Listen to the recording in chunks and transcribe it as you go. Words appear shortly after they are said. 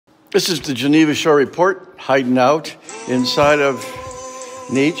This is the Geneva Shore Report, hiding out inside of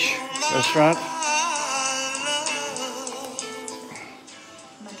Nietzsche restaurant.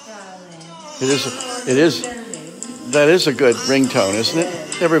 That is a good ringtone, isn't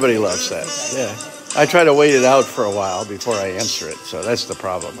it? Everybody loves that. Yeah. I try to wait it out for a while before I answer it, so that's the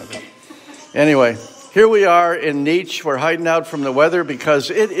problem with it. Anyway, here we are in Nietzsche. We're hiding out from the weather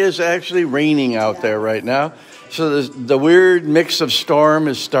because it is actually raining out there right now. So the weird mix of storm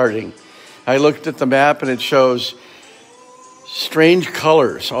is starting. I looked at the map and it shows strange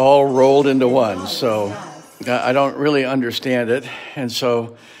colors all rolled into one. So I don't really understand it. And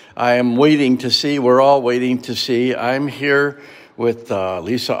so I am waiting to see. We're all waiting to see. I'm here with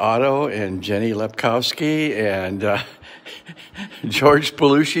Lisa Otto and Jenny Lepkowski and George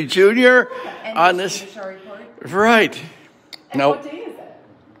Belushi Jr. on this. Right. And no. What day is it?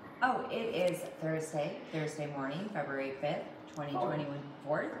 Oh, it is Thursday morning, February 5th,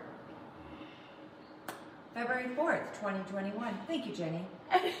 2021. February 4th, 2021. Thank you, Jenny.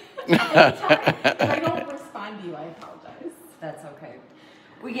 If I don't respond to you, I apologize. That's okay.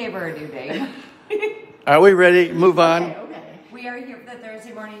 We gave her a due date. Are we ready? Move on. Okay. We are here for the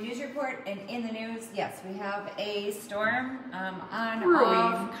Thursday morning news report, and in the news, yes, we have a storm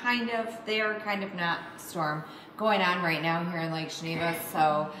on, kind of not storm going on right now here in Lake Geneva.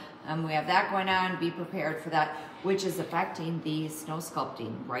 So we have that going on. Be prepared for that, which is affecting the snow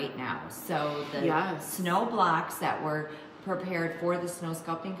sculpting right now. So the snow blocks that were prepared for the snow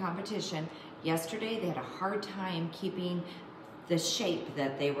sculpting competition, yesterday they had a hard time keeping the shape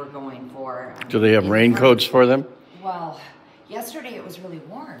that they were going for. Do they have raincoats for them? Well, yesterday it was really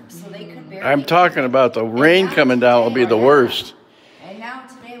warm, so they could barely... I'm talking about the rain coming down will be the worst. And now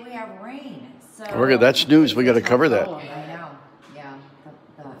today we have rain. So that's news. We got to cover that. I know. Yeah.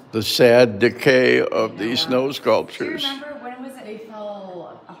 The sad decay of these snow sculptures. Do you remember when was it? They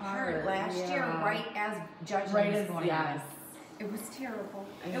fell apart last year, right as judging was going on. It was terrible.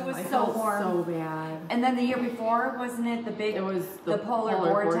 It was so warm. So bad. And then the year before, wasn't it the big? It was the polar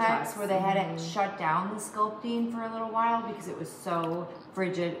vortex where they had it shut down the sculpting for a little while because it was so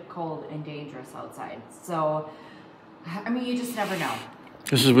frigid, cold, and dangerous outside. So, I mean, you just never know.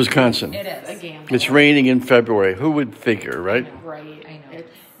 This is Wisconsin. It is. Again. It's raining in February. Who would figure, right? Right. I know.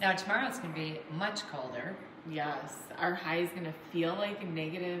 Now tomorrow it's going to be much colder. Yes. Our high is going to feel like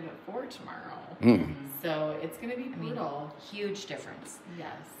 -4 tomorrow. So it's going to be brutal. Huge difference. Yes.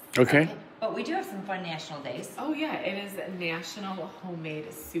 Okay. But we do have some fun national days. Oh, yeah. It is National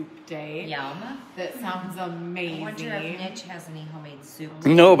Homemade Soup Day. Yum. That sounds amazing. I wonder if Mitch has any homemade soup.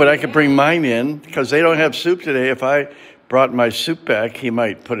 No, but I could bring mine in because they don't have soup today. If I brought my soup back, he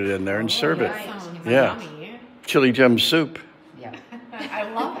might put it in there and serve it. Yeah. Yummy. Chili gem soup. Yeah. I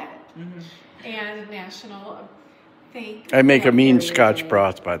love it. And National I make a mean Scotch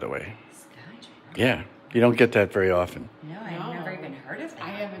broth, by the way. Scotch? Yeah. You don't get that very often. No, I've never even heard of that. I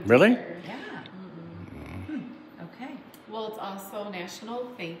haven't. Really? Either. Yeah. Okay. Well, it's also National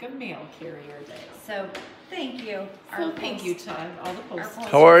Thank a Mail Carrier Day. So, thank you. So thank you to all the posters.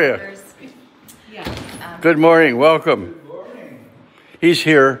 How are you? Yeah. Good morning. Welcome. Good morning. He's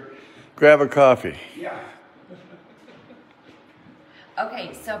here. Grab a coffee. Yeah.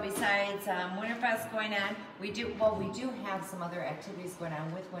 Okay, so besides Winterfest going on, we do have some other activities going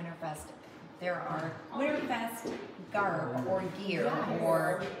on with Winterfest. There are Winterfest garb or gear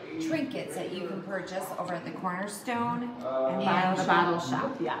or trinkets that you can purchase over at the Cornerstone and the bottle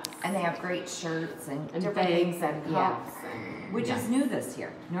shop. Yes. And they have great shirts and different bags things and cups. which is new this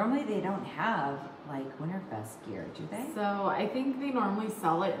year. Normally they don't have like Winterfest gear, do they? So I think they normally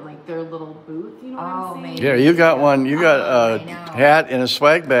sell it in like their little booth, you know what I'm saying? maybe. Yeah, you got one. You got a hat and a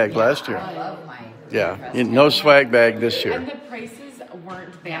swag bag last year. I love my No swag bag this year. And the prices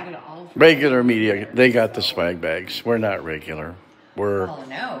weren't bad at all. Regular media, they got the swag bags. We're not regular. We're... Oh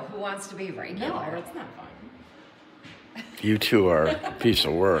no, who wants to be regular? No, it's not fun. You two are a piece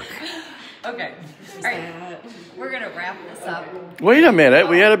of work. Okay. All right. We're going to wrap this up. Wait a minute.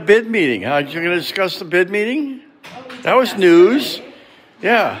 We had a bid meeting. You're going to discuss the bid meeting? That was news.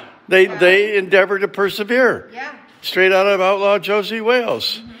 Yeah. They endeavor to persevere. Yeah. Straight out of Outlaw Josie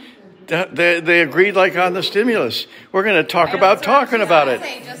Wales. They agreed like on the stimulus. We're going to talk about talking about it.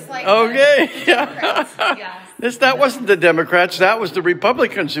 Okay. That wasn't the Democrats. That was the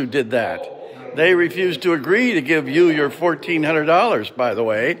Republicans who did that. They refused to agree to give you your $1,400, by the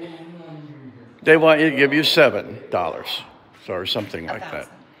way. They want you to give you $7 or something like that.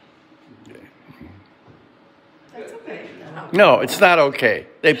 That's okay. No, it's not okay.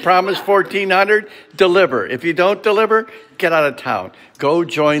 They promised $1,400. Deliver. If you don't deliver, get out of town. Go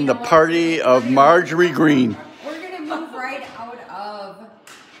join the party of Marjorie Greene. We're going to move right out of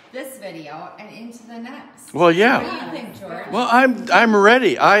this video and into the next. Well, yeah. What do you think, George? Well, I'm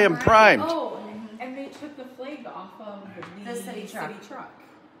ready. I am primed. Oh, and they took the flag off of The city truck.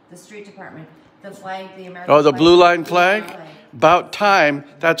 The street department, the flag, the American Oh, the flag, blue line flag? flag. About time.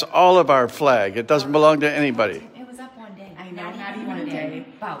 That's all of our flag. It doesn't belong to anybody. It was up one day. I know, not even a day.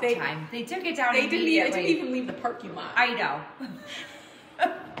 About They- time. They took it down They didn't immediately. even leave the parking lot. I know.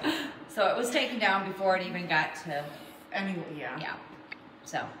 So it was taken down before it even got to, Anyway, yeah. yeah.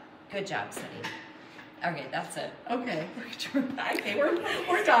 So, good job, city. Okay, that's it. Okay. Okay,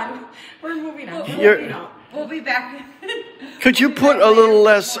 we're done. We're moving on. You're- We'll be back. Could you put a little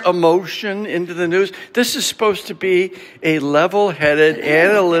less emotion into the news? This is supposed to be a level-headed,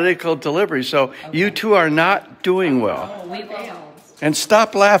 analytical delivery, so you two are not doing well. We will. And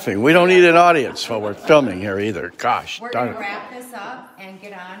stop laughing. We don't need an audience while we're filming here either. Gosh, We're darn going to it. wrap this up and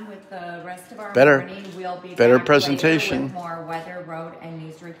get on with the rest of our Better- morning. We'll be better back presentation. later with more weather, road, and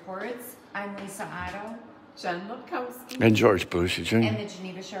news reports. I'm Lisa Otto Jen Lipkowski. And George Belushi Jr. and the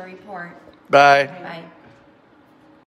Geneva Show Report. Bye. Bye.